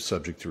executive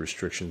subject to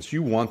restrictions.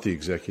 You want the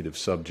executive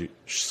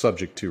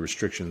subject to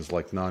restrictions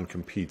like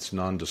non-competes,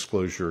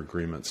 non-disclosure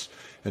agreements,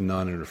 and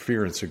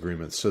non-interference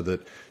agreements so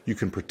that you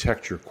can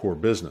protect your core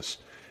business.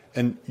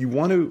 And you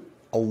want to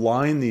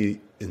align the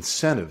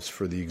incentives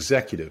for the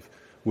executive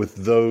with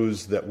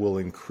those that will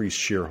increase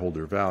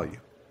shareholder value.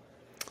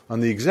 On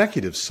the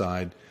executive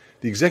side,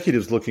 the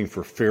executive's looking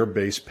for fair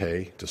base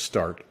pay to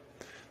start.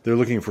 They're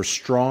looking for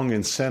strong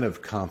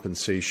incentive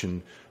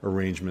compensation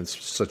arrangements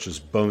such as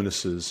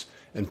bonuses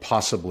and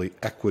possibly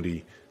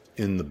equity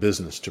in the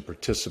business to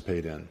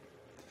participate in.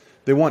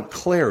 They want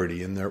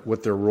clarity in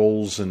what their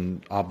roles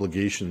and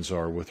obligations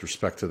are with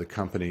respect to the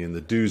company and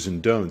the do's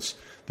and don'ts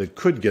that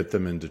could get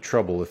them into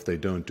trouble if they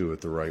don't do it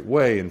the right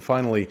way. And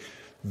finally,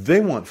 they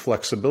want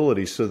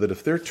flexibility so that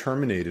if they're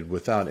terminated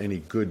without any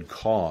good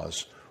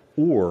cause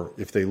or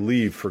if they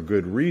leave for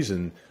good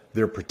reason,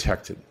 they're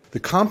protected. The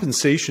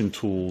compensation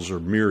tools are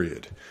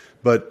myriad,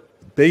 but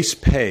base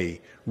pay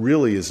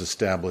really is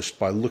established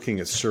by looking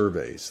at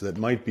surveys that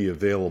might be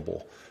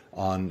available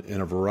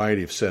in a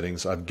variety of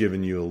settings. I've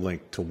given you a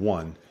link to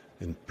one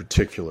in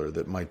particular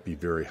that might be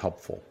very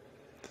helpful.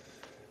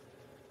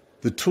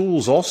 The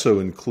tools also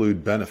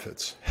include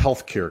benefits,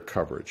 healthcare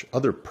coverage,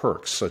 other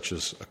perks such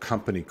as a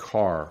company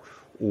car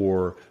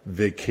or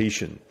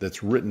vacation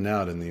that's written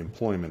out in the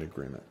employment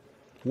agreement.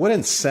 What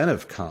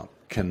incentive comp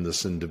can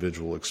this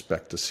individual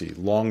expect to see?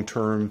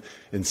 Long-term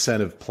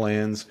incentive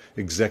plans,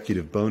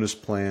 executive bonus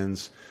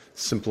plans,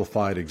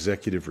 simplified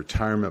executive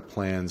retirement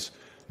plans,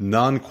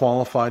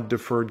 non-qualified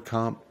deferred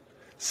comp,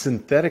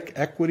 synthetic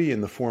equity in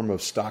the form of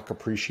stock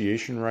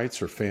appreciation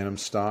rights or phantom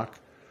stock,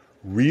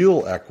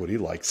 real equity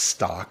like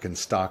stock and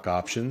stock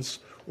options,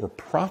 or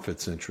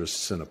profits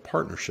interests in a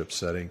partnership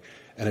setting,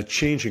 and a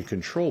change in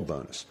control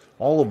bonus.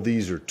 All of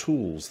these are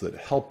tools that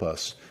help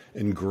us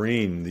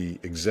ingrain the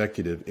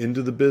executive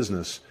into the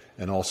business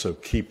and also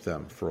keep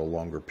them for a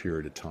longer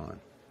period of time.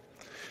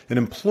 An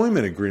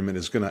employment agreement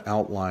is going to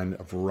outline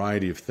a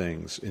variety of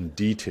things in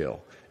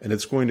detail, and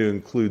it's going to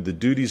include the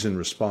duties and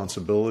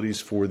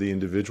responsibilities for the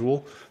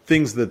individual,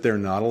 things that they're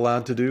not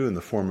allowed to do in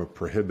the form of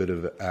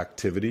prohibitive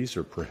activities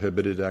or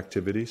prohibited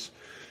activities.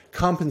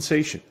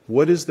 Compensation,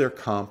 what is their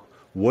comp,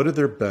 what are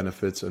their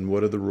benefits, and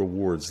what are the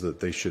rewards that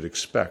they should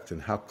expect,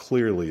 and how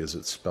clearly is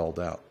it spelled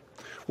out?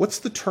 What's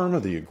the term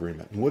of the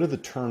agreement, and what are the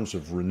terms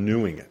of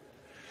renewing it?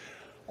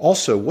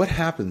 Also, what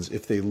happens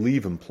if they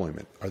leave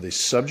employment? Are they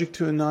subject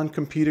to a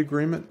non-compete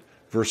agreement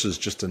versus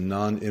just a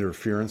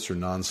non-interference or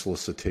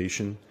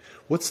non-solicitation?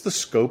 What's the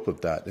scope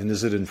of that, and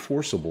is it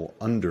enforceable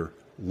under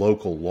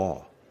local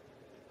law?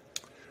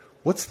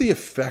 What's the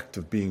effect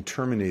of being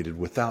terminated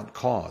without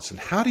cause, and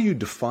how do you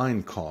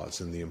define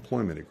cause in the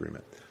employment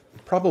agreement?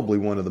 Probably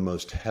one of the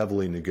most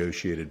heavily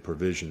negotiated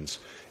provisions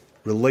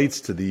relates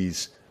to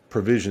these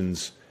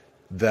provisions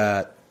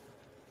that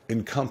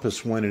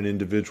encompass when an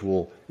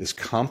individual is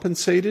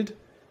compensated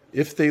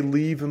if they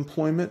leave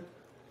employment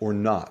or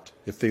not.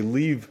 If they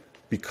leave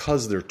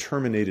because they're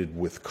terminated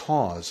with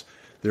cause,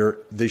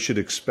 they should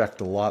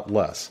expect a lot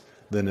less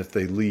than if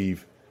they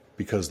leave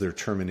because they're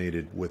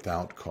terminated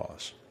without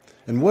cause.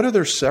 And what are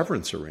their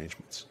severance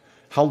arrangements?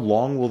 How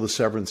long will the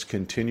severance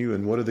continue,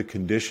 and what are the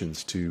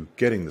conditions to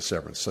getting the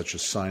severance, such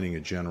as signing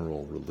a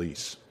general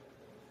release?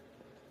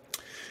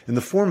 In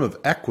the form of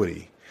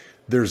equity,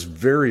 there's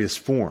various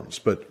forms,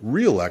 but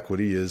real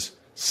equity is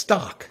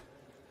stock,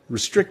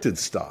 restricted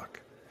stock,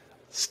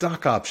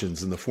 stock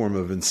options in the form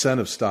of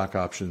incentive stock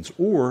options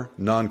or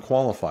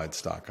non-qualified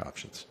stock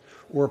options,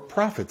 or a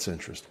profits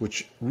interest,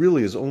 which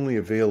really is only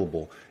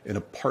available in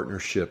a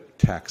partnership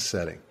tax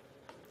setting.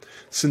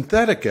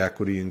 Synthetic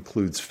equity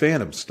includes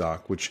phantom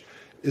stock, which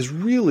is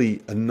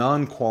really a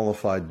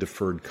non-qualified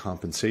deferred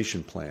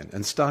compensation plan,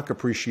 and stock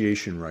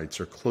appreciation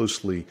rights are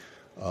closely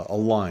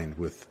aligned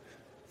with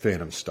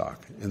phantom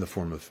stock in the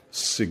form of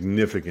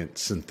significant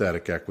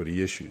synthetic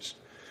equity issues.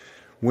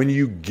 When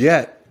you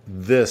get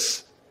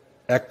this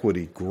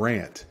equity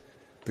grant,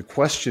 the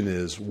question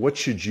is, what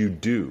should you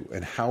do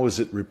and how is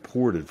it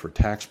reported for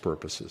tax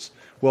purposes?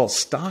 Well,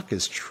 stock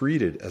is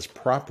treated as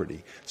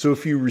property. So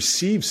if you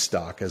receive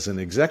stock as an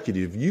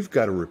executive, you've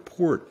got to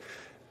report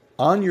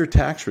on your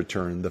tax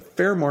return the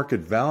fair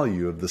market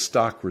value of the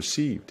stock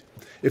received.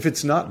 If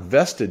it's not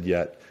vested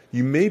yet,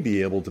 you may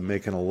be able to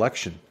make an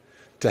election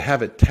to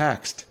have it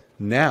taxed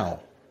now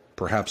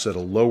perhaps at a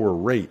lower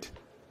rate,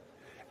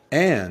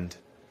 and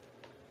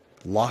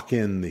lock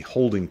in the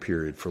holding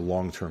period for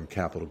long-term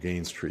capital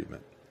gains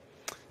treatment.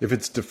 If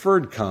it's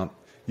deferred comp,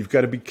 you've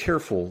got to be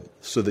careful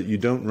so that you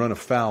don't run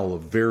afoul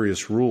of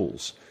various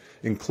rules,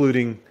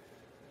 including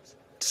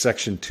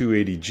Section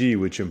 280G,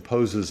 which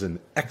imposes an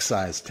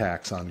excise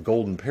tax on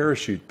golden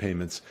parachute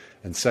payments,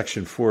 and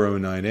Section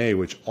 409A,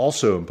 which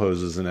also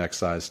imposes an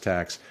excise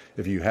tax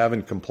if you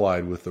haven't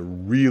complied with the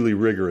really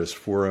rigorous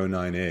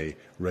 409A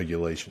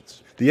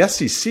regulations. The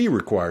SEC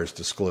requires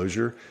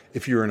disclosure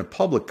if you're in a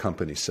public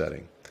company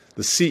setting.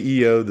 The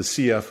CEO, the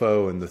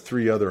CFO, and the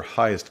 3 other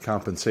highest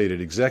compensated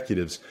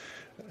executives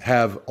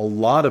have a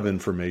lot of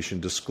information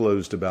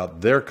disclosed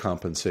about their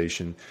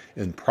compensation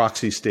in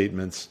proxy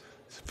statements,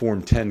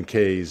 Form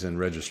 10-Ks, and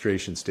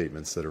registration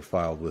statements that are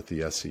filed with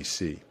the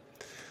SEC.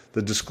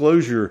 The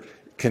disclosure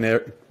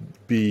can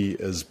be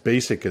as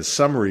basic as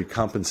summary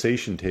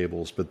compensation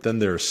tables, but then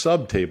there are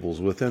subtables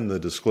within the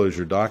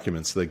disclosure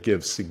documents that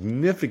give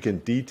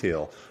significant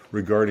detail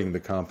regarding the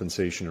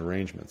compensation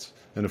arrangements.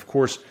 And of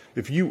course,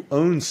 if you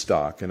own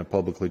stock in a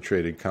publicly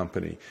traded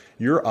company,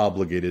 you're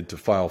obligated to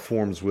file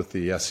forms with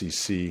the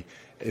SEC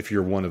if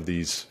you're one of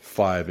these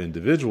 5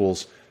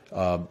 individuals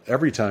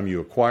every time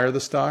you acquire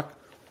the stock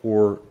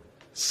or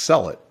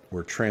sell it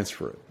or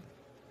transfer it.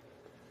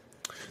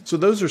 So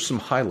those are some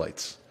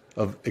highlights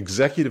of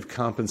executive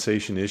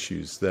compensation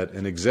issues that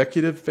an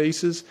executive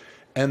faces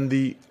and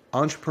the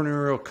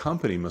entrepreneurial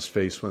company must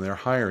face when they're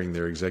hiring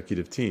their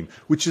executive team,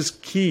 which is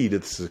key to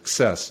the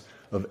success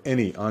of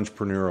any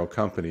entrepreneurial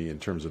company in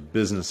terms of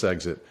business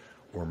exit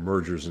or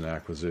mergers and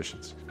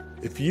acquisitions.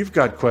 If you've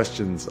got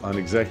questions on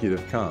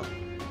executive comp,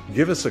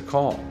 give us a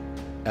call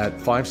at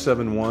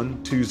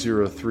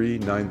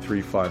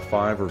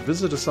 571-203-9355 or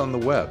visit us on the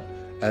web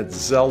at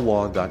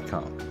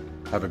zellaw.com.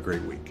 Have a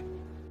great week.